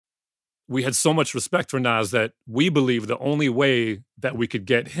we had so much respect for Nas that we believed the only way that we could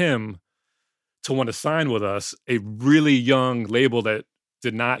get him to want to sign with us, a really young label that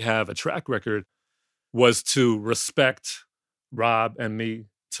did not have a track record, was to respect Rob and me,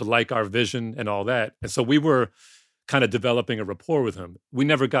 to like our vision and all that. And so we were kind of developing a rapport with him. We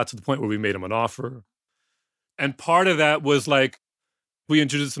never got to the point where we made him an offer. And part of that was like, we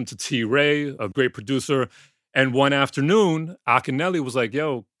introduced him to T. Ray, a great producer. And one afternoon, Akinyele was like,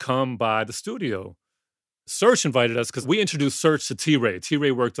 yo, come by the studio. Search invited us because we introduced Search to T. Ray. T.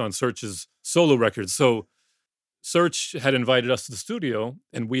 Ray worked on Search's solo records. So Search had invited us to the studio,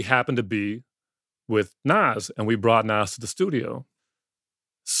 and we happened to be with Nas, and we brought Nas to the studio.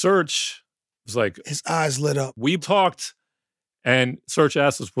 Search was like... His eyes lit up. We talked, and Search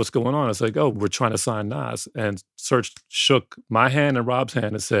asked us, what's going on? I was like, oh, we're trying to sign Nas. And Search shook my hand and Rob's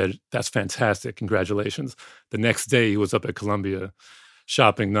hand and said, that's fantastic. Congratulations. The next day, he was up at Columbia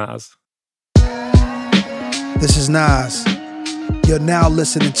shopping Nas. This is Nas. You're now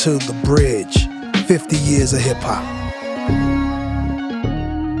listening to The Bridge, 50 Years of Hip Hop.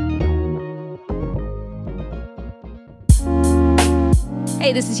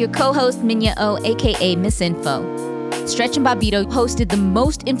 Hey, this is your co-host, Minya O, a.k.a. Miss Info. Stretch and Bobbito hosted the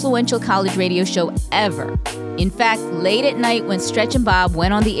most influential college radio show ever. In fact, late at night when Stretch and Bob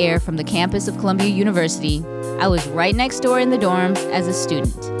went on the air from the campus of Columbia University, I was right next door in the dorms as a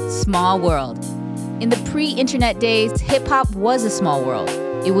student. Small world. In the pre-internet days, hip-hop was a small world.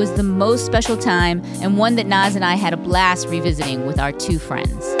 It was the most special time, and one that Nas and I had a blast revisiting with our two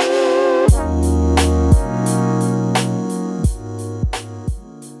friends.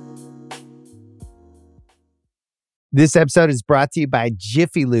 This episode is brought to you by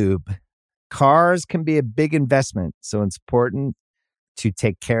Jiffy Lube. Cars can be a big investment, so it's important to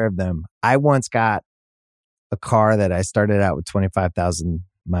take care of them. I once got a car that I started out with 25,000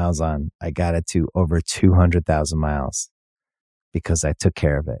 miles on. I got it to over 200,000 miles because I took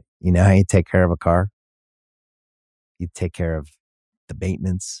care of it. You know how you take care of a car? You take care of the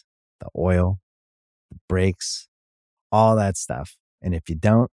maintenance, the oil, the brakes, all that stuff. And if you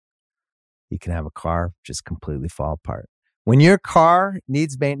don't, you can have a car just completely fall apart. When your car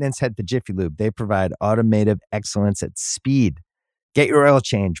needs maintenance, head to Jiffy Lube. They provide automotive excellence at speed. Get your oil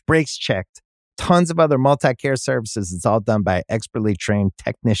change, brakes checked, tons of other multi-care services. It's all done by expertly trained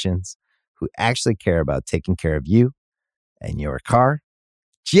technicians who actually care about taking care of you and your car.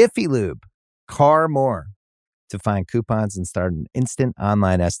 Jiffy Lube, car more. To find coupons and start an instant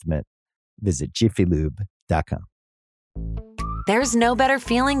online estimate, visit jiffylube.com. There's no better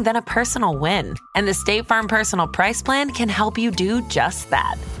feeling than a personal win, and the State Farm Personal Price Plan can help you do just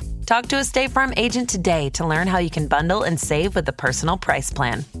that. Talk to a State Farm agent today to learn how you can bundle and save with the Personal Price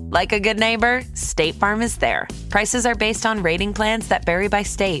Plan. Like a good neighbor, State Farm is there. Prices are based on rating plans that vary by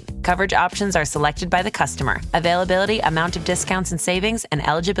state. Coverage options are selected by the customer. Availability, amount of discounts and savings, and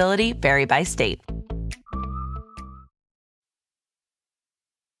eligibility vary by state.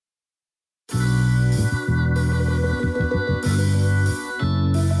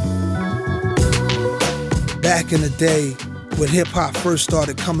 Back in the day, when hip-hop first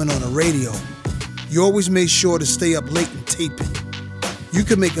started coming on the radio, you always made sure to stay up late and tape it. You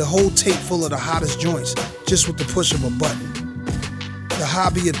could make a whole tape full of the hottest joints just with the push of a button. The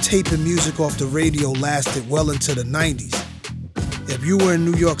hobby of taping music off the radio lasted well into the 90s. If you were in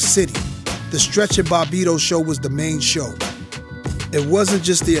New York City, the Stretch and Bobbito show was the main show. It wasn't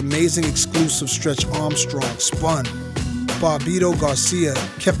just the amazing exclusive Stretch Armstrong spun. Bobbito Garcia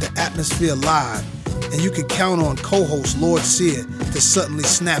kept the atmosphere live, and you could count on co-host Lord Sear to suddenly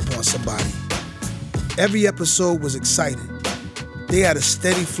snap on somebody. Every episode was exciting. They had a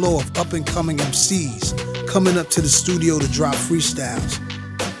steady flow of up-and-coming MCs coming up to the studio to drop freestyles.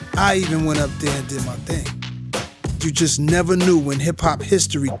 I even went up there and did my thing. You just never knew when hip-hop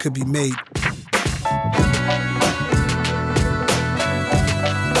history could be made.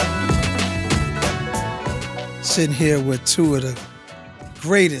 Sitting here with two of the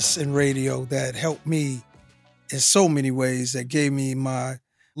greatest in radio that helped me in so many ways, that gave me my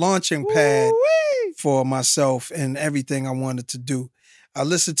launching pad for myself and everything I wanted to do. I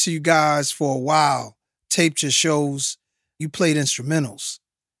listened to you guys for a while, taped your shows. You played instrumentals,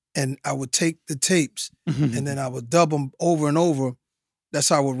 and I would take the tapes and then I would dub them over and over. That's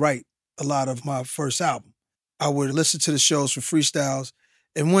how I would write a lot of my first album. I would listen to the shows for freestyles.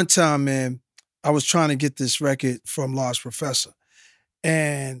 And one time, man, I was trying to get this record from Lost Professor.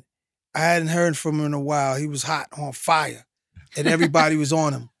 And I hadn't heard from him in a while. He was hot, on fire, and everybody was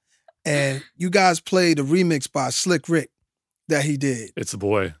on him. And you guys played a remix by Slick Rick that he did. It's a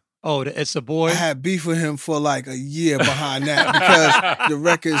boy. Oh, It's a Boy? I had beef with him for like a year behind that because the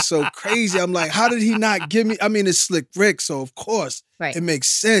record is so crazy. I'm like, how did he not give me? I mean, it's Slick Rick, so of course it makes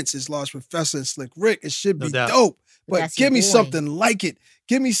sense. It's Large Professor and Slick Rick. It should be dope. But give me something like it.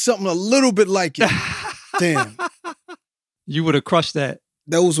 Give me something a little bit like it. Damn. You would have crushed that.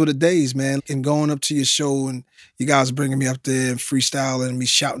 Those were the days, man. And going up to your show and you guys bringing me up there and freestyling and me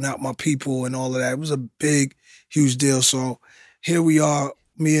shouting out my people and all of that. It was a big, huge deal. So here we are.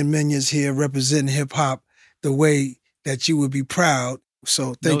 Me and Minya's here representing hip-hop the way that you would be proud.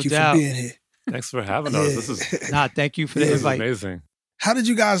 So thank you for being here. Thanks for having us. This is thank you for the invite. Amazing. How did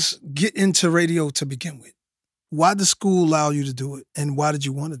you guys get into radio to begin with? Why did school allow you to do it? And why did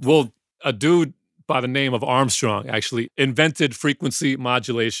you want to do it? Well, a dude by the name of Armstrong actually invented frequency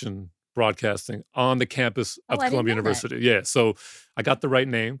modulation broadcasting on the campus of Columbia University. Yeah, so I got the right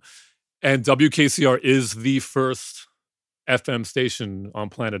name. And WKCR is the first FM station on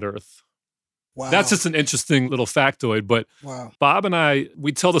planet Earth. Wow. That's just an interesting little factoid, but Bob and I,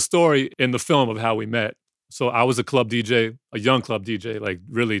 we tell the story in the film of how we met. So I was a club DJ, a young club DJ, like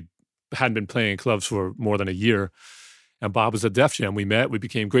really hadn't been playing in clubs for more than a year. And Bob was at Def Jam. We met, we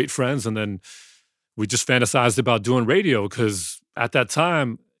became great friends, and then we just fantasized about doing radio because at that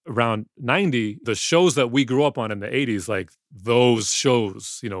time, around 90, the shows that we grew up on in the 80s, like those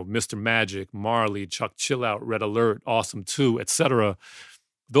shows, you know, Mr. Magic, Marley, Chuck Chill Out, Red Alert, Awesome 2, etc.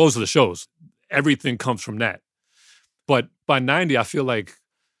 Those are the shows. Everything comes from that. But by 90, I feel like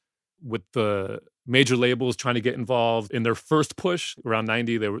with the major labels trying to get involved in their first push around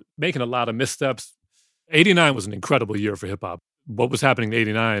 90, they were making a lot of missteps. 89 was an incredible year for hip hop. What was happening in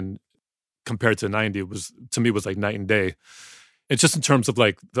 89 compared to 90 was, to me, was like night and day. It's just in terms of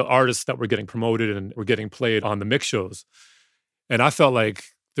like the artists that were getting promoted and were getting played on the mix shows. And I felt like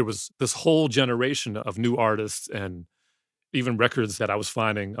there was this whole generation of new artists and even records that I was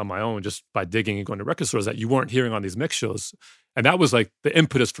finding on my own just by digging and going to record stores that you weren't hearing on these mix shows. And that was like the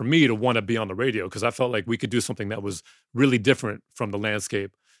impetus for me to want to be on the radio because I felt like we could do something that was really different from the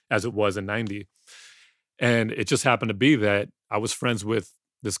landscape as it was in 90. And it just happened to be that I was friends with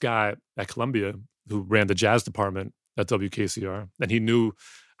this guy at Columbia who ran the jazz department at WKCR. And he knew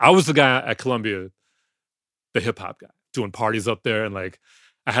I was the guy at Columbia, the hip hop guy, doing parties up there. And like,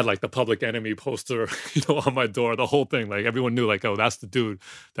 I had like the Public Enemy poster, you know, on my door, the whole thing. Like everyone knew like, oh, that's the dude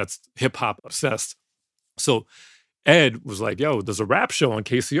that's hip hop obsessed. So Ed was like, yo, there's a rap show on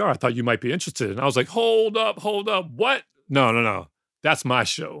KCR. I thought you might be interested. And I was like, hold up. What? No. That's my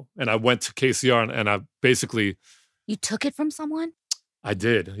show. And I went to KCR and I basically... You took it from someone? I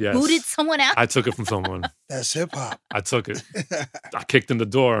did, yes. Booted someone out? I took it from someone. That's hip hop. I took it. I kicked in the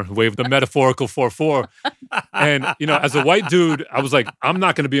door, waved the metaphorical 4-4. And, you know, as a white dude, I was like, I'm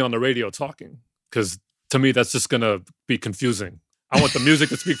not going to be on the radio talking because to me, that's just going to be confusing. I want the music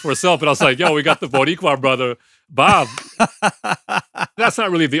to speak for itself. But I was like, yo, we got the Boricua brother, Bob. That's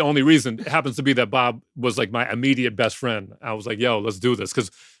not really the only reason. It happens to be that Bob was like my immediate best friend. I was like, yo, let's do this because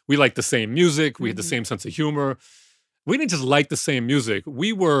we like the same music. We had the same sense of humor. We didn't just like the same music.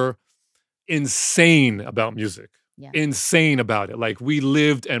 We were insane about music. Yeah. Insane about it. Like we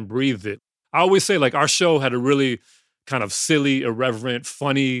lived and breathed it. I always say like our show had a really kind of silly, irreverent,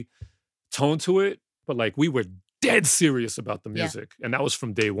 funny tone to it. But like we were dead serious about the music. Yeah. And that was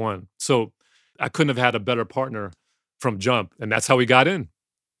from day one. So I couldn't have had a better partner from jump. And that's how we got in.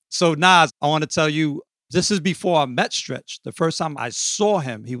 So Nas, I want to tell you, this is before I met Stretch. The first time I saw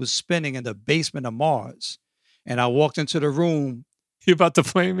him, he was spinning in the basement of Mars. And I walked into the room. You about to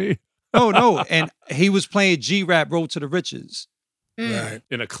play me? No. And he was playing G-Rap Road to the Riches. Right.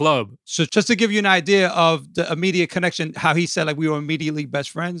 In a club. So just to give you an idea of the immediate connection, how he said like we were immediately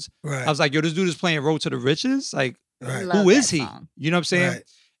best friends. Right. I was like, yo, this dude is playing Road to the Riches. Like, who is he? Song. You know what I'm saying? Right.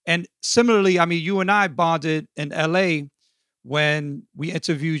 And similarly, I mean, you and I bonded in LA when we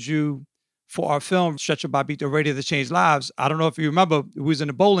interviewed you for our film, Stretch and Bobbito, Radio That Changed Lives. I don't know if you remember, we was in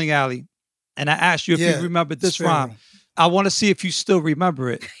the bowling alley. And I asked you if you remember this rhyme. I want to see if you still remember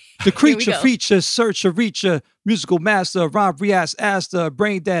it. The creature, feature, searcher, reacher, musical master, Rob Riaz, Asta,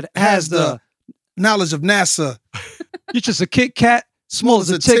 brain dead, has the knowledge of NASA. You're just a Kit Kat, small as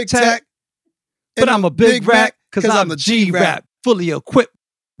a Tic Tac. But I'm a big rat because I'm a G-Rap, fully equipped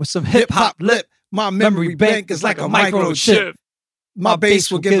with some hip-hop lip. My memory bank is like a microchip. My bass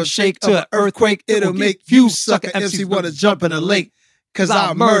will give a shake to an earthquake. It'll make you sucker MCs want to jump in a lake. Because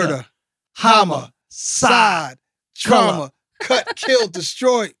I murder. Homicide, trauma, cut, kill,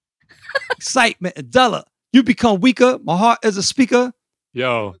 destroy. Excitement, Adela. You become weaker. My heart is a speaker.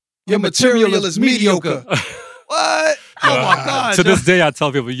 Yo. Your material is mediocre. What? Oh my God. To this day, I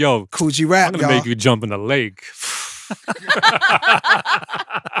tell people, yo, Coogee rap, I'm going to make you jump in the lake.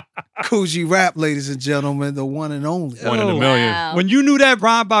 Coogee Rap, ladies and gentlemen, the one and only. One in a million. Wow. When you knew that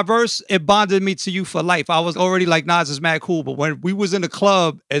rhyme by verse, it bonded me to you for life. I was already like, Nas is mad cool. But when we was in the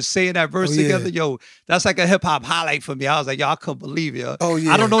club and saying that verse together, yo, that's like a hip hop highlight for me. I was like, yo, I couldn't believe it. Oh,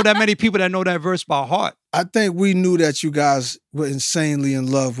 yeah. I don't know that many people that know that verse by heart. I think we knew that you guys were insanely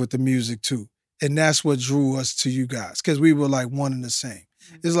in love with the music too. And that's what drew us to you guys, because we were like one and the same.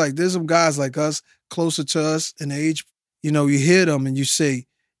 It's like there's some guys like us, closer to us in age, you know, you hear them and you say,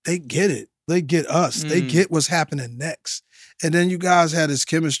 they get it. They get us. They get what's happening next. And then you guys had this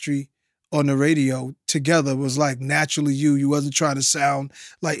chemistry on the radio together. It was like naturally you. You wasn't trying to sound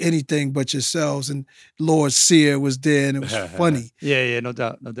like anything but yourselves. And Lord Sear was there and it was funny. Yeah, no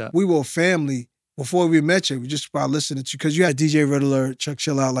doubt. We were a family. Before we met you, we just about listening to you because you had DJ Riddler, Chuck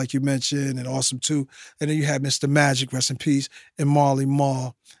Chill Out, like you mentioned, and Awesome too. And then you had Mr. Magic, rest in peace, and Marley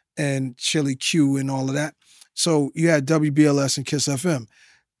Marl and Chili Q and all of that. So you had WBLS and Kiss FM.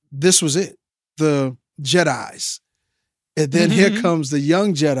 This was it, the Jedis. And then here comes the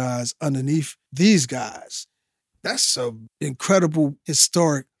young Jedis underneath these guys. That's an incredible,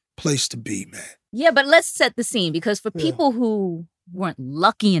 historic place to be, man. Yeah, but let's set the scene because for people who weren't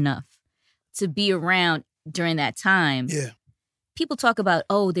lucky enough to be around during that time, people talk about,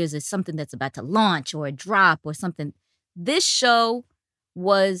 oh, there's something that's about to launch or a drop or something. This show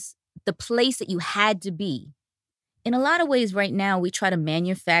was the place that you had to be. In a lot of ways right now, we try to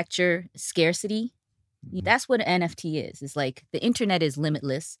manufacture scarcity. That's what an NFT is. It's like the internet is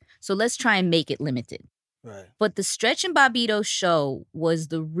limitless, so let's try and make it limited. Right. But the Stretch and Bobbito show was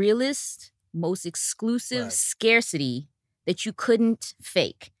the realest, most exclusive scarcity that you couldn't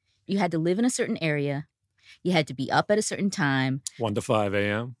fake. You had to live in a certain area. You had to be up at a certain time. 1 to 5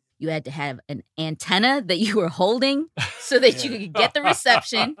 a.m. You had to have an antenna that you were holding so that you could get the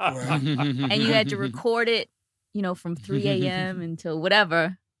reception. And you had to record it, you know, from 3 a.m. until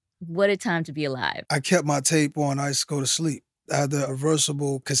whatever. What a time to be alive. I kept my tape on. I used to go to sleep. I had the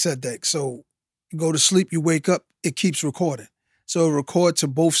reversible cassette deck. So you go to sleep, you wake up, it keeps recording. So it records to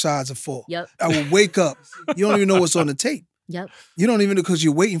both sides are full. Yep. I would wake up. You don't even know what's on the tape. Yep. You don't even know because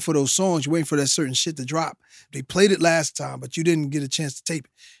you're waiting for those songs. You're waiting for that certain shit to drop. They played it last time, but you didn't get a chance to tape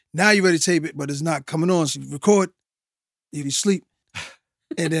it. Now you're ready to tape it, but it's not coming on. So you record, you sleep,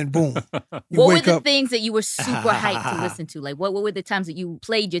 and then boom. What were the things that you were super hyped to listen to? Like, what were the times that you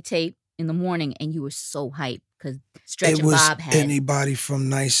played your tape in the morning and you were so hyped because Stretch and Bob had anybody from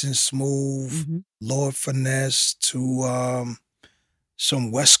Nice and Smooth, Lord Finesse to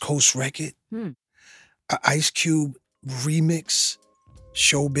some West Coast record, Ice Cube remix,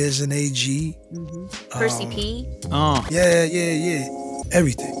 Showbiz and AG, Percy P. Yeah,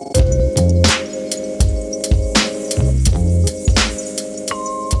 everything.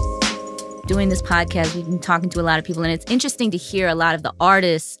 Doing this podcast, we've been talking to a lot of people, and it's interesting to hear a lot of the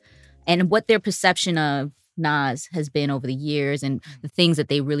artists and what their perception of Nas has been over the years and the things that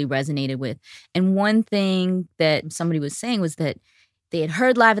they really resonated with. And one thing that somebody was saying was that they had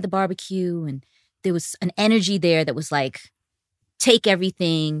heard Live at the Barbecue and there was an energy there that was like, take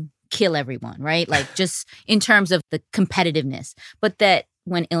everything, kill everyone, right? Like just in terms of the competitiveness. But that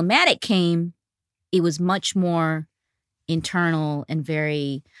when Illmatic came, it was much more internal and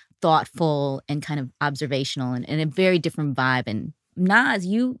very thoughtful and kind of observational and a very different vibe. And Nas,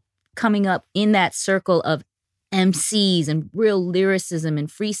 you coming up in that circle of MCs and real lyricism and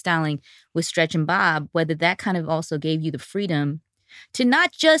freestyling with Stretch and Bob, whether that kind of also gave you the freedom to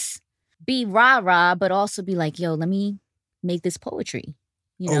not just be rah-rah, but also be like, yo, let me make this poetry,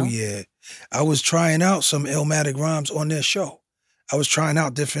 you know? Oh, yeah. I was trying out some Illmatic rhymes on their show. I was trying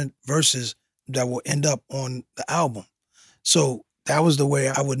out different verses that will end up on the album. So that was the way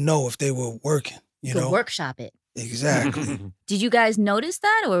I would know if they were working, you know? Workshop it. Exactly. Did you guys notice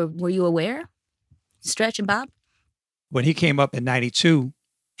that or were you aware? Stretch and Bob? When he came up in 92,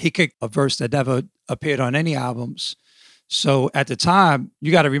 he kicked a verse that never appeared on any albums. So at the time,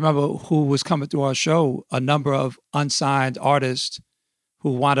 you got to remember who was coming through our show, a number of unsigned artists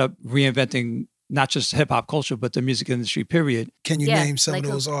who wound up reinventing not just hip hop culture, but the music industry, period. Can you name some of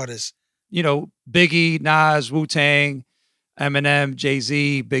those artists? You know, Biggie, Nas, Wu-Tang, Eminem,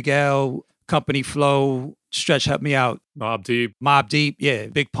 Jay-Z, Big L, Company Flow, Stretch, help me out. Mobb Deep, yeah,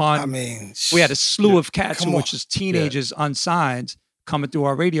 Big Pun. I mean, we had a slew of cats who were just teenagers unsigned coming through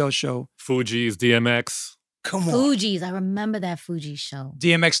our radio show. Fugees, DMX. Come on. Fugees, I remember that Fugees show.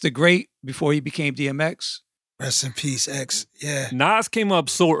 DMX the Great before he became DMX. Rest in peace, X. Yeah. Nas came up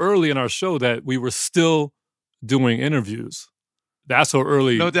so early in our show that we were still doing interviews. That's how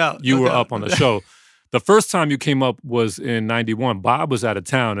early you were up on the show. The first time you came up was in 91. Bob was out of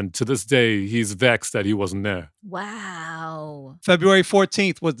town, and to this day, he's vexed that he wasn't there. Wow. February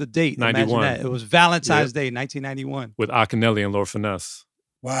 14th was the date. 91. Imagine that. It was Valentine's Day, 1991. With Akinelli and Lord Finesse.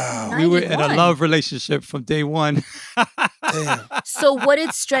 Wow. 91. We were in a love relationship from day one. Damn. So what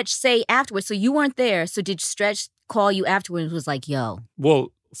did Stretch say afterwards? So you weren't there. So did Stretch call you afterwards and was like, yo?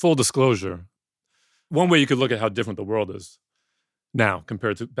 Well, full disclosure, one way you could look at how different the world is now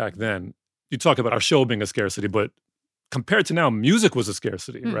compared to back then. You talk about our show being a scarcity, but compared to now, music was a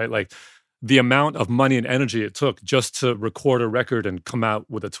scarcity, right? Like the amount of money and energy it took just to record a record and come out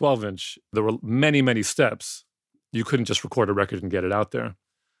with a 12-inch, there were many, many steps. You couldn't just record a record and get it out there.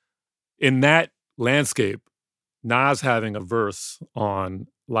 In that landscape, Nas having a verse on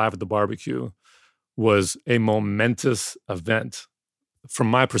Live at the Barbecue was a momentous event from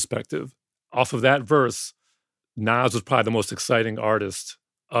my perspective. Off of that verse, Nas was probably the most exciting artist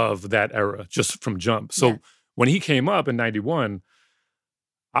of that era, just from jump. So when he came up in 91,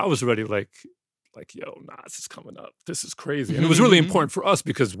 I was already like, yo, Nas is coming up. This is crazy. And it was really important for us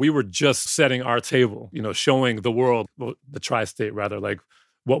because we were just setting our table, showing the world, the tri-state rather, like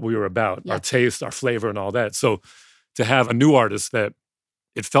what we were about, our taste, our flavor, and all that. So to have a new artist that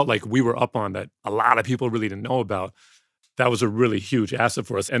it felt like we were up on that a lot of people really didn't know about, that was a really huge asset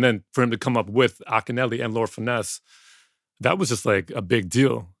for us. And then for him to come up with Akinelli and Lord Finesse, that was just like a big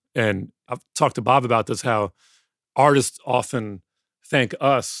deal. And I've talked to Bob about this, how artists often thank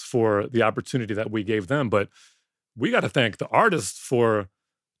us for the opportunity that we gave them, but we got to thank the artists for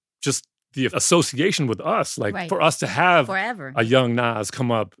just the association with us. Like for us to have a young Nas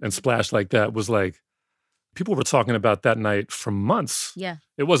come up and splash like that was like, people were talking about that night for months. Yeah.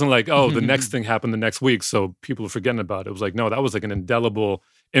 It wasn't like, oh, the next thing happened the next week, so people were forgetting about it. It was like, no, that was like an indelible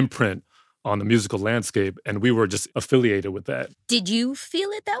imprint on the musical landscape, and we were just affiliated with that. Did you feel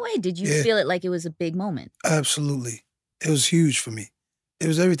it that way? Did you feel it like it was a big moment? Absolutely. It was huge for me. It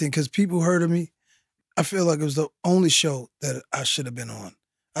was everything, because people heard of me. I feel like it was the only show that I should have been on.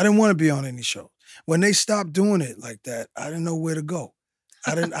 I didn't want to be on any show. When they stopped doing it like that, I didn't know where to go.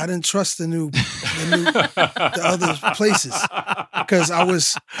 I didn't trust the other places, because I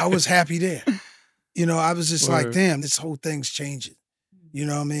was happy there. I was just like, damn, this whole thing's changing. You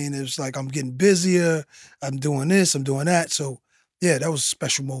know what I mean? It was like, I'm getting busier. I'm doing this, I'm doing that. So yeah, that was a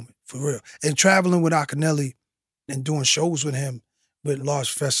special moment for real. And traveling with Akinelli and doing shows with him, with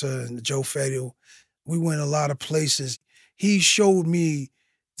Large Fessa and Joe Fadio, we went a lot of places. He showed me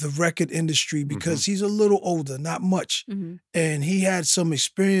the record industry because he's a little older, not much. And he had some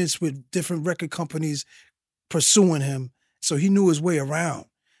experience with different record companies pursuing him. So he knew his way around.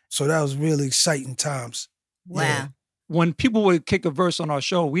 So that was really exciting times. Wow. Yeah. When people would kick a verse on our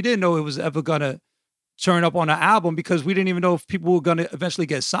show, we didn't know it was ever going to turn up on an album because we didn't even know if people were going to eventually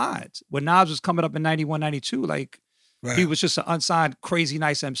get signed. When Nas was coming up in 91, 92, he was just an unsigned, crazy,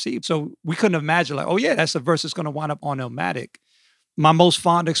 nice MC. So we couldn't imagine like, oh yeah, that's a verse that's going to wind up on Illmatic. My most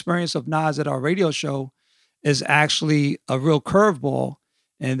fond experience of Nas at our radio show is actually a real curveball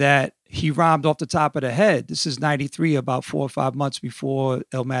in that he rhymed off the top of the head. This is 93, about 4 or 5 months before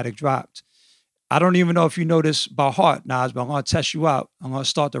Illmatic dropped. I don't even know if you know this by heart, Nas, but I'm going to test you out. I'm going to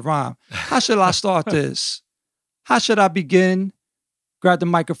start the rhyme. How should I start this? How should I begin? Grab the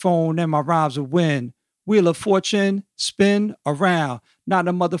microphone and my rhymes will win. Wheel of Fortune, spin around. Not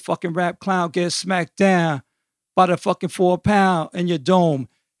a motherfucking rap clown get smacked down by the fucking 4 pound in your dome.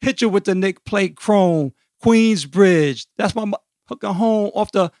 Hit you with the Nick Plate Chrome. Queensbridge. That's my hooking home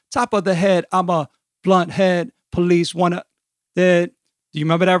off the top of the head. I'm a blunt head. Police wanna dead. Do you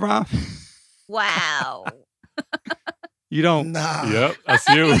remember that rhyme? Wow. You don't? Nah. Yep, that's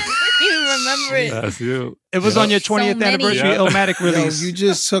you. You remember it. That's you. It was on your 20th anniversary Illmatic release. Yo, you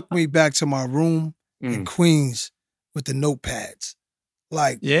just took me back to my room in Queens with the notepads.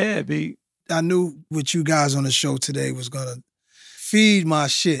 I knew what you guys on the show today was going to feed my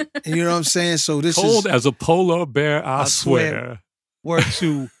shit. And you know what I'm saying? So this Cold as a polar bear, I swear. Word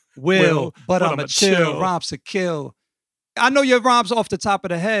to will, but I'm a chill. Rhymes to kill. I know your rhymes off the top of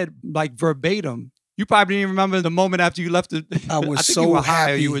the head, like verbatim. You probably didn't even remember the moment after you left it. I was think so you were happy.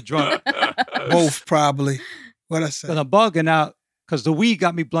 high or you were drunk. Both probably. What I said. Because I'm bugging out because the weed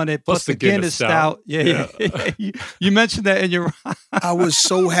got me blunted. Plus the Guinness stout. Yeah. You mentioned that in your rhyme. I was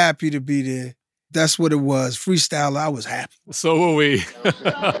so happy to be there. That's what it was. Freestyle, I was happy. So were we.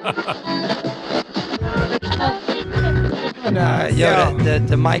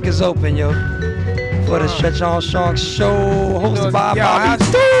 The mic is open, yo. For the Stretch Armstrong Show, hosted by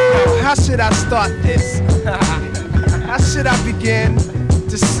Bobbito. How should I start this? How should I begin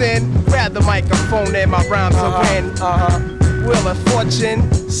to sin? Grab the microphone and my rhymes will win. Will a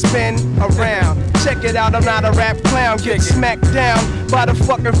fortune spin around? Check it out, I'm not a rap clown. Get smacked down by the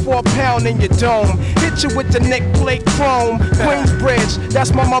fucking 4 pound in your dome. Hit you with the neck plate chrome. Queensbridge,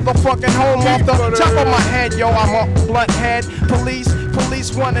 that's my motherfucking home. Off the top of my head, yo, I'm a blunt head.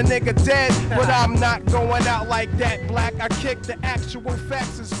 Police want a nigga dead, but I'm not going out like that. Black, I kick the actual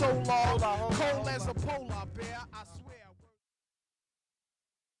facts in so long. Cold as a polar bear, I swear.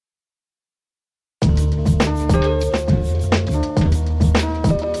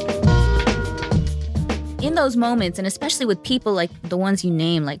 In those moments, and especially with people like the ones you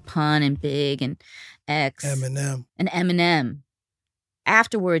name, like Pun and Big and X. Eminem. And Eminem.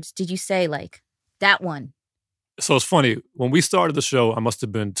 Afterwards, did you say, like, that one? So it's funny. When we started the show, I must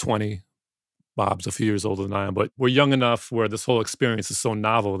have been 20. Bob's a few years older than I am, but we're young enough where this whole experience is so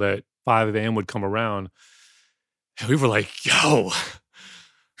novel that 5 a.m. would come around. And we were like, yo.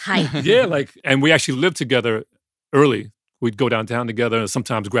 Hype. Yeah, like, and we actually lived together early. We'd go downtown together and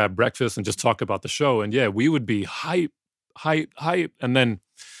sometimes grab breakfast and just talk about the show. And yeah, we would be hype. And then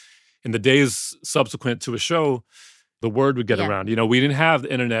in the days subsequent to a show, the word would get around. You know, we didn't have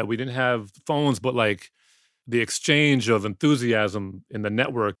the internet, we didn't have phones, but like the exchange of enthusiasm in the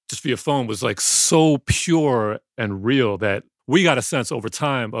network just via phone was like so pure and real that we got a sense over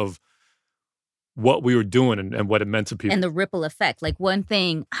time of what we were doing and what it meant to people. And the ripple effect. Like one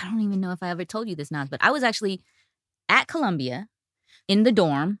thing, I don't even know if I ever told you this, Nas, but I was actually at Columbia in the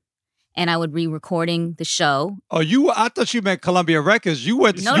dorm, and I would be recording the show. Oh, I thought you meant Columbia Records. You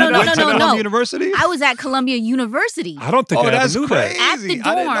went to No. Columbia University? I was at Columbia University. I don't think I ever knew crazy. that. At the dorm,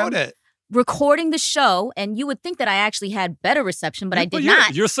 I didn't know that. recording the show, and you would think that I actually had better reception, but I did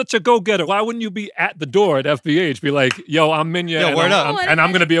not. You're such a go-getter. Why wouldn't you be at the door at FBH? Be like, yo, I'm Minya, and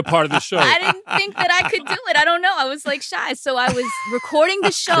I'm going to be a part of the show. I didn't think that I could do it. I don't know. I was like shy. So I was recording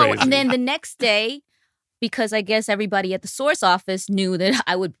the show, Crazy. and then the next day, because I guess everybody at the source office knew that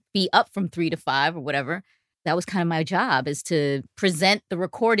I would be up from 3 to 5 or whatever, that was kind of my job, is to present the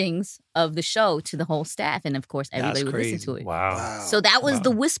recordings of the show to the whole staff. And of course, everybody would listen to it. Wow. So that was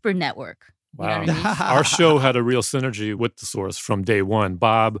the Whisper Network. Wow. You know what I mean? Our show had a real synergy with the Source from day one.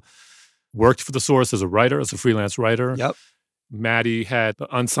 Bob worked for the Source as a writer, as a freelance writer. Yep. Maddie had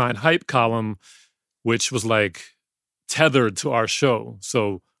the Unsigned Hype column, which was like tethered to our show.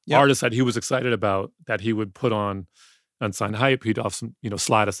 So artists that he was excited about that he would put on Unsigned Hype, he'd often,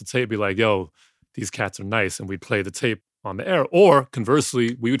 slide us the tape, be like, yo, these cats are nice. And we'd play the tape on the air. Or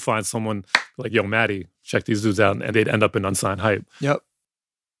conversely, we would find someone like, yo, Maddie, check these dudes out. And they'd end up in Unsigned Hype. Yep.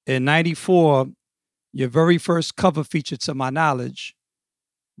 In 94, your very first cover feature, to my knowledge,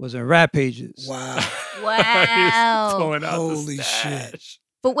 was in Rap Pages. Wow. Wow. Pulling out Holy the shit.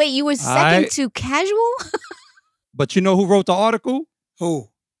 But wait, you were second to Casual? But you know who wrote the article? Who?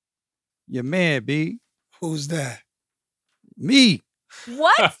 Your man, B. Who's that? Me.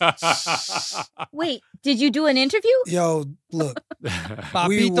 What? Wait, did you do an interview? Yo, look.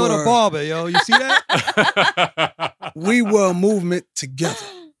 Bobbito the barber, yo. You see that? We were a movement together.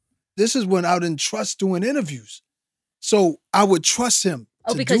 This is when I didn't trust doing interviews. So I would trust him.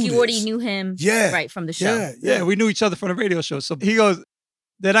 Oh, because you already knew him right from the show. Yeah, we knew each other from the radio show. So he goes,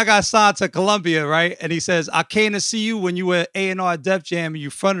 then I got signed to Columbia, right? And he says, I came to see you when you were at A&R at Def Jam and you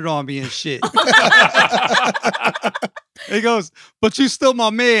fronted on me and shit. He goes, but you still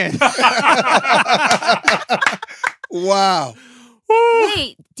my man. Wow.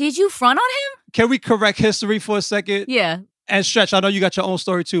 Wait, did you front on him? Can we correct history for a second? Yeah. And Stretch, I know you got your own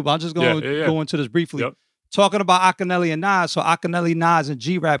story too, but I'm just going to go into this briefly. Yep. Talking about Akinelli and Nas. So Akinelli, Nas, and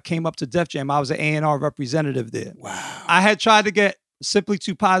G-Rap came up to Def Jam. I was an A&R representative there. Wow. I had tried to get Simply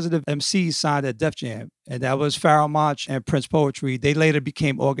Too Positive MCs signed at Def Jam, and that was Pharoah Monch and Prince Poetry. They later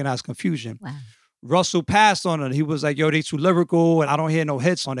became Organized Confusion. Wow. Russell passed on it. He was like, yo, they too lyrical, and I don't hear no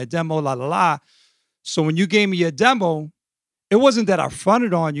hits on their demo, la la la. So when you gave me your demo, it wasn't that I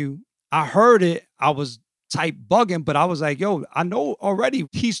fronted on you. I heard it. I was type bugging, but I was like, yo, I know already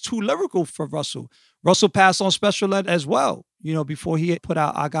he's too lyrical for Russell. Russell passed on Special Ed as well, before he put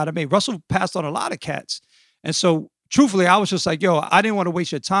out I Gotta Make. Russell passed on a lot of cats. And so truthfully, I was just like, yo, I didn't want to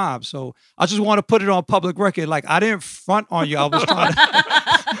waste your time. So I just want to put it on public record. Like, I didn't front on you. I was trying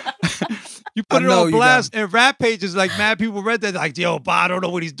to... You put it on blast and Rap Pages, like, mad people read that, like, yo, Bob, I don't know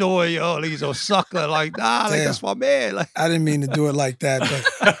what he's doing, yo. He's a sucker. Like, nah, like, that's my man. Like, I didn't mean to do it like that,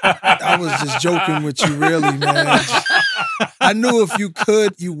 but I was just joking with you, really, man. I knew if you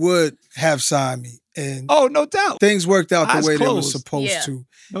could, you would have signed me. And oh, no doubt. Things worked out the way they were supposed to.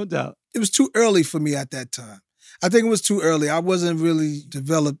 No doubt. It was too early for me at that time. I think it was too early. I wasn't really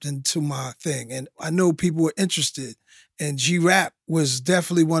developed into my thing. And I know people were interested. And G-Rap was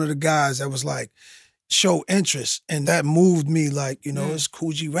definitely one of the guys that was like, show interest. And that moved me like, it's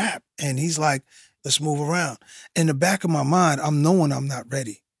Coogee rap. And he's like, let's move around. In the back of my mind, I'm knowing I'm not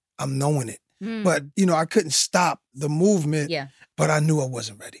ready. I'm knowing it. But, I couldn't stop the movement, but I knew I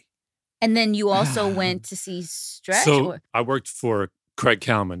wasn't ready. And then you also went to see Stretch? So I worked for Craig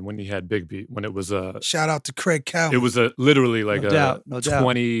Kalman when he had Big Beat, when it was a... Shout out to Craig Kalman. It was literally like no doubt.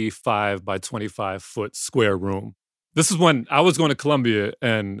 25 by 25 foot square room. This is when I was going to Columbia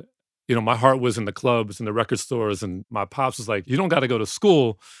and, my heart was in the clubs and the record stores, and my pops was like, you don't got to go to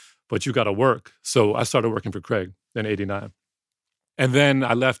school, but you got to work. So I started working for Craig in 89. And then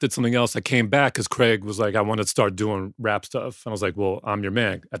I left, did something else. I came back because Craig was like, I want to start doing rap stuff. And I was like, well, I'm your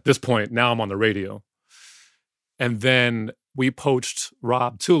man. At this point, now I'm on the radio. And then we poached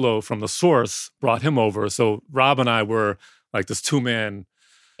Rob Tulo from The Source, brought him over. So Rob and I were like this two-man,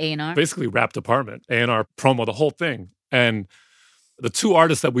 A&R? basically rap department, A&R, promo, the whole thing. And the two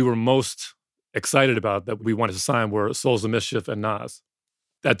artists that we were most excited about that we wanted to sign were Souls of Mischief and Nas.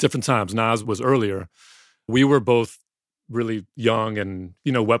 At different times, Nas was earlier. We were both really young and,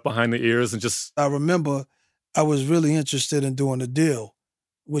 wet behind the ears and just... I remember I was really interested in doing a deal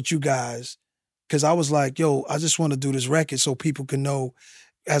with you guys because I was like, yo, I just want to do this record so people can know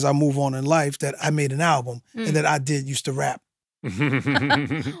as I move on in life that I made an album and that I used to rap. when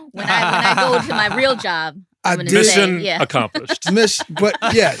I go to my real job, I'm gonna mission say, yeah. accomplished. But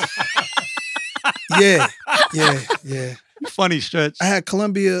yes. Yeah. Funny Stretch. I had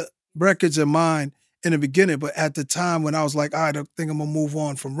Columbia Records in mind in the beginning, but at the time when I was like, all right, I think I'm gonna move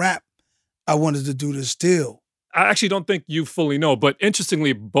on from rap, I wanted to do this deal. I actually don't think you fully know, but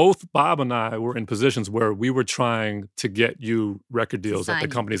interestingly, both Bob and I were in positions where we were trying to get you record deals at the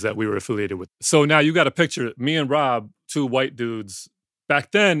companies that we were affiliated with. So now you got a picture, me and Rob, two white dudes.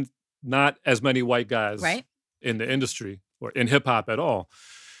 Back then, not as many white guys in the industry or in hip hop at all.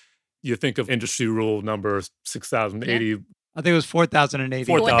 You think of industry rule number 6,080. Yeah. I think it was 4,080.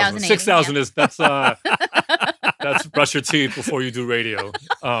 4,000. 6,000 is, that's brush your teeth before you do radio.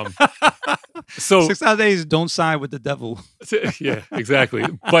 So 6,080 is don't sign with the devil. Yeah, exactly.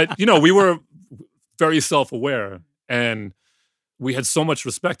 But, we were very self-aware and we had so much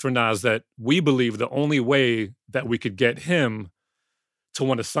respect for Nas that we believed the only way that we could get him to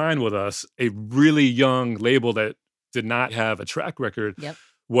want to sign with us, a really young label that did not have a track record,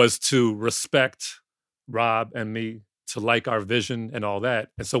 was to respect Rob and me, to like our vision and all that.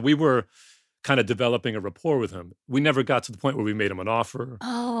 And so we were kind of developing a rapport with him. We never got to the point where we made him an offer.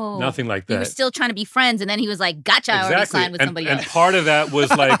 Oh. Nothing like that. He was still trying to be friends, and then he was like, gotcha, I already signed with somebody else. And part of that was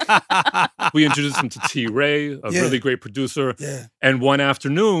like, we introduced him to T. Ray, a really great producer. Yeah. And one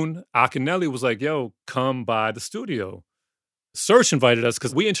afternoon, Akinelli was like, yo, come by the studio. Search invited us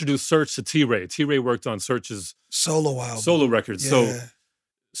because we introduced Search to T. Ray. T. Ray worked on Search's solo records. Yeah. So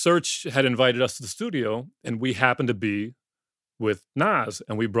Search had invited us to the studio, and we happened to be with Nas,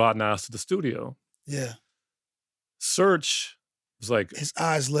 and we brought Nas to the studio. Yeah. Search was like... His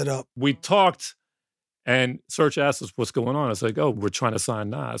eyes lit up. We talked, and Search asked us, what's going on? I was like, oh, we're trying to sign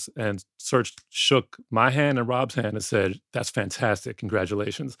Nas. And Search shook my hand and Rob's hand and said, that's fantastic,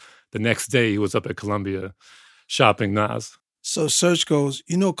 congratulations. The next day, he was up at Columbia shopping Nas. So Search goes,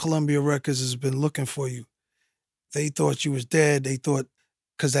 Columbia Records has been looking for you. They thought you was dead. They thought,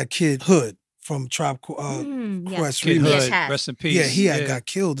 because that kid Hood from Tribe Quest Remix. Rest in peace. Yeah, he had got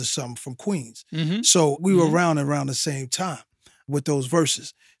killed or something from Queens. Mm-hmm. So we were around the same time with those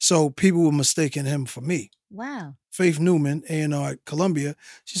verses. So people were mistaking him for me. Wow. Faith Newman, A&R at Columbia,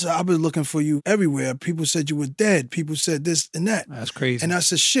 she said, I've been looking for you everywhere. People said you were dead. People said this and that. That's crazy. And I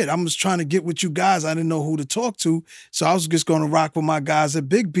said, shit, I was trying to get with you guys. I didn't know who to talk to. So I was just going to rock with my guys at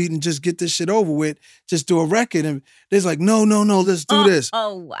Big Beat and just get this shit over with, just do a record. And they're like, no, let's do this.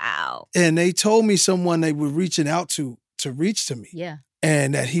 Oh, wow. And they told me someone they were reaching out to reach to me. Yeah.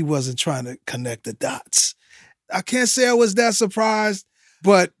 And that he wasn't trying to connect the dots. I can't say I was that surprised,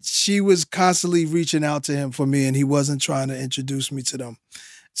 but she was constantly reaching out to him for me, and he wasn't trying to introduce me to them.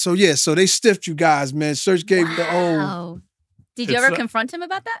 So, yeah, so they stiffed you guys, man. Search gave the old... Did you ever confront him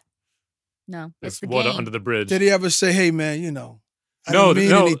about that? No. It's water under the bridge. Did he ever say, hey, man, I don't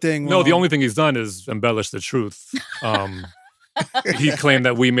mean anything wrong. No, the only thing he's done is embellish the truth. He claimed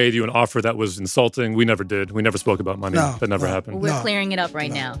that we made you an offer that was insulting. We never did. We never spoke about money. That never happened. We're clearing it up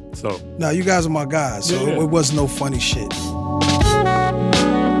right now. So no, you guys are my guys. So it was no funny shit.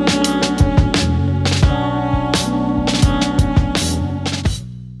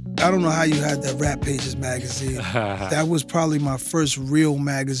 I don't know how you had that Rap Pages magazine. That was probably my first real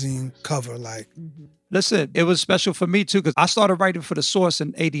magazine cover. Listen, it was special for me too because I started writing for The Source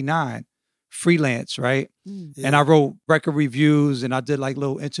in '89. freelance, right? Yeah. And I wrote record reviews and I did like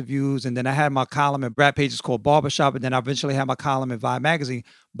little interviews. And then I had my column in Brad Page's called Barbershop. And then I eventually had my column in Vibe magazine.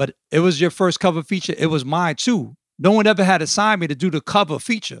 But it was your first cover feature. It was mine too. No one ever had assigned me to do the cover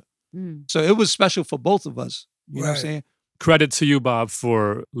feature. So it was special for both of us. You know what I'm saying? Credit to you, Bob,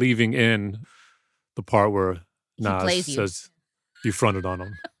 for leaving in the part where Nas says you fronted on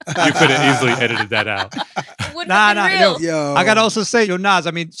him. You could have easily edited that out. Yo, I gotta also say, Nas,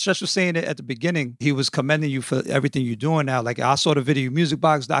 I mean, Stretch was saying it at the beginning. He was commending you for everything you're doing now. Like, I saw the Video Music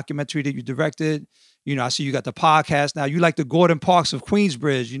Box documentary that you directed. You know, I see you got the podcast now. You like the Gordon Parks of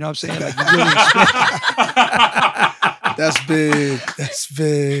Queensbridge. You know what I'm saying? Like, you really That's big. That's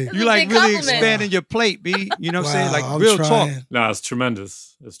big. You like really expanding your plate, B. You know what I'm saying? Like, real talk. No, it's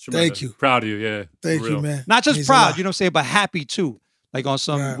tremendous. It's tremendous. Thank you. Proud of you, yeah. Thank you, man. Not just proud, you know what I'm saying, but happy too. Like on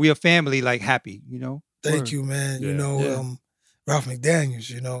some, we a family, like happy, you know? Thank you, man. You know, Ralph McDaniels,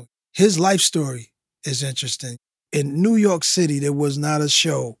 you know, his life story is interesting. In New York City, there was not a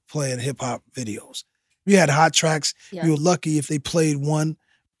show playing hip-hop videos. We had hot tracks. We were lucky if they played one.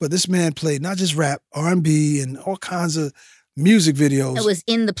 But this man played not just rap, R&B, and all kinds of music videos. It was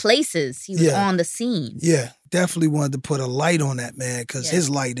in the places. He was on the scene. Yeah, definitely wanted to put a light on that, man, because his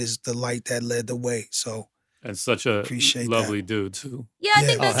light is the light that led the way. So, and such a lovely dude, too. Yeah, I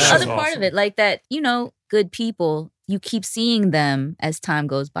think that's the other part of it. Like that, you know, good people, you keep seeing them as time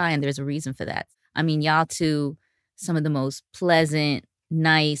goes by, and there's a reason for that. I mean, y'all two, some of the most pleasant,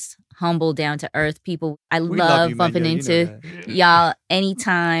 nice, humble, down-to-earth people. I love bumping into y'all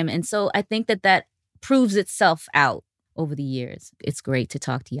anytime. And so I think that proves itself out over the years. It's great to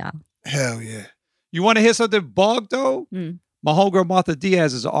talk to y'all. Hell yeah. You want to hear something bug, though? My homegirl Martha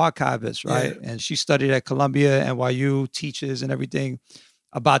Diaz is an archivist, right? And she studied at Columbia, NYU, teaches and everything.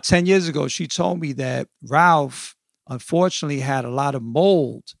 About 10 years ago, she told me that Ralph, unfortunately, had a lot of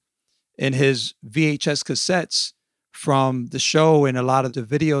mold in his VHS cassettes from the show and a lot of the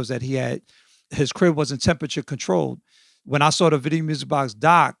videos that he had. His crib wasn't temperature controlled. When I saw the Video Music Box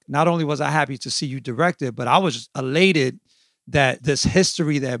doc, not only was I happy to see you direct it, but I was elated that this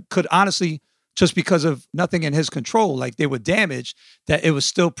history that could honestly, just because of nothing in his control, like they were damaged, that it was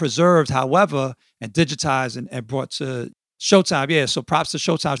still preserved, however, and digitized and brought to Showtime. Yeah, so props to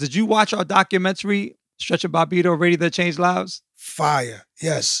Showtime. Did you watch our documentary, Stretch and Bobbito, Ready to Change Lives? Fire,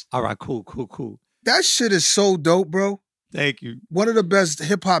 yes. All right, cool. That shit is so dope, bro. Thank you. One of the best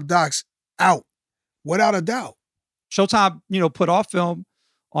hip-hop docs out, without a doubt. Showtime, you know, put our film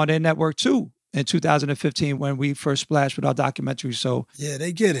on their network too in 2015 when we first splashed with our documentary. So yeah,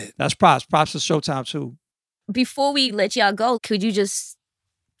 they get it. That's props. Props to Showtime too. Before we let y'all go, could you just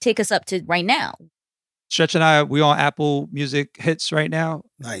take us up to right now? Stretch and I, we on Apple Music Hits right now.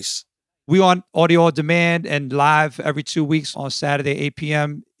 Nice. We on audio on demand and live every 2 weeks on Saturday, 8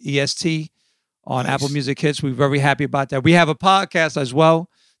 p.m. EST. On Apple Music Hits. We're very happy about that. We have a podcast as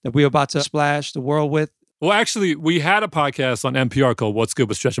well that we're about to splash the world with. Well, actually, we had a podcast on NPR called What's Good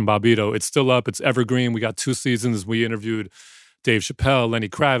with Stretch and Bobbito. It's still up. It's evergreen. We got 2 seasons. We interviewed Dave Chappelle, Lenny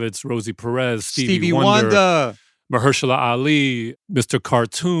Kravitz, Rosie Perez, Stevie Wonder, Mahershala Ali, Mr.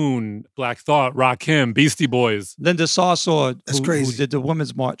 Cartoon, Black Thought, Rakim, Beastie Boys. Linda Sawsword, who did the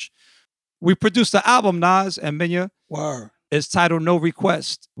Women's March. We produced the album, Nas and Minya. Wow. It's titled No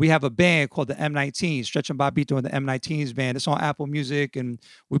Request. We have a band called the M19s, Stretch and Bobbito and the M19s band. It's on Apple Music, and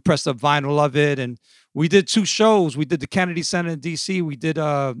we pressed up vinyl of it. And we did 2 shows. We did the Kennedy Center in D.C. We did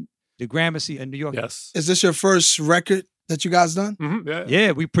the Gramercy in New York. Yes. Is this your first record that you guys done? Mm-hmm.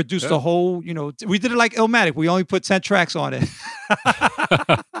 Yeah, we produced the whole, you know, we did it like Illmatic. We only put 10 tracks on it.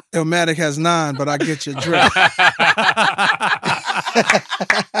 Illmatic has 9, but I get your drift.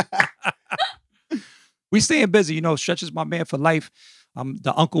 We staying busy, you know. Stretch is my man for life. I'm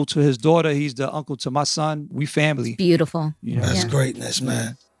the uncle to his daughter. He's the uncle to my son. We family. Beautiful. You know? That's greatness,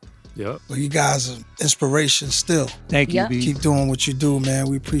 man. Yeah. Well, you guys are inspiration still. Thank you, B. Keep doing what you do, man.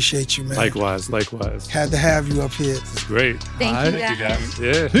 We appreciate you, man. Likewise. Had to have you up here. It's great. Thank you, guys.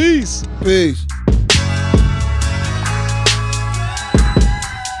 Yeah. Peace.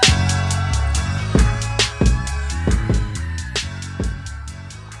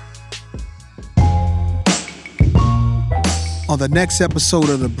 On the next episode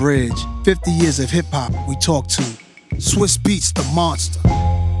of The Bridge, 50 years of hip-hop, we talk to Swiss Beats the Monster.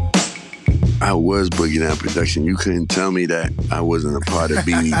 I was Boogie Down Production. You couldn't tell me that I wasn't a part of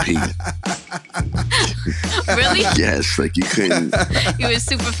BDP. Really? Yes, like you couldn't. You were a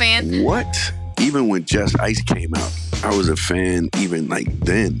super fan? What? Even when Just Ice came out, I was a fan even like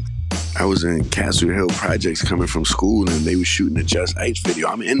then. I was in Castle Hill Projects coming from school and they were shooting the Just Ice video.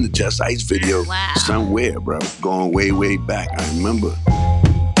 I'm in the Just Ice video somewhere, bro. Going way, way back. I remember.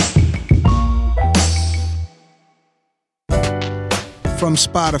 From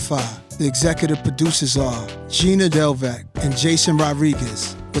Spotify, the executive producers are Gina Delvac and Jason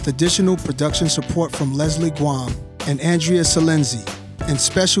Rodriguez, with additional production support from Leslie Guam and Andrea Salenzi. And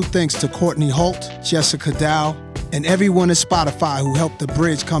special thanks to Courtney Holt, Jessica Dow, and everyone at Spotify who helped the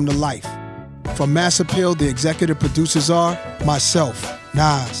bridge come to life. From Mass Appeal, the executive producers are myself,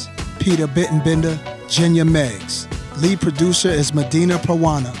 Nas, Peter Bittenbender, Jenya Meggs. Lead producer is Medina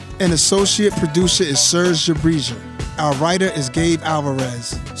Prawana, and associate producer is Serge Jabriza. Our writer is Gabe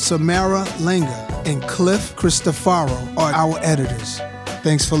Alvarez. Samara Langer and Cliff Cristofaro are our editors.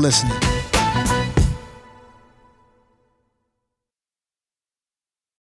 Thanks for listening.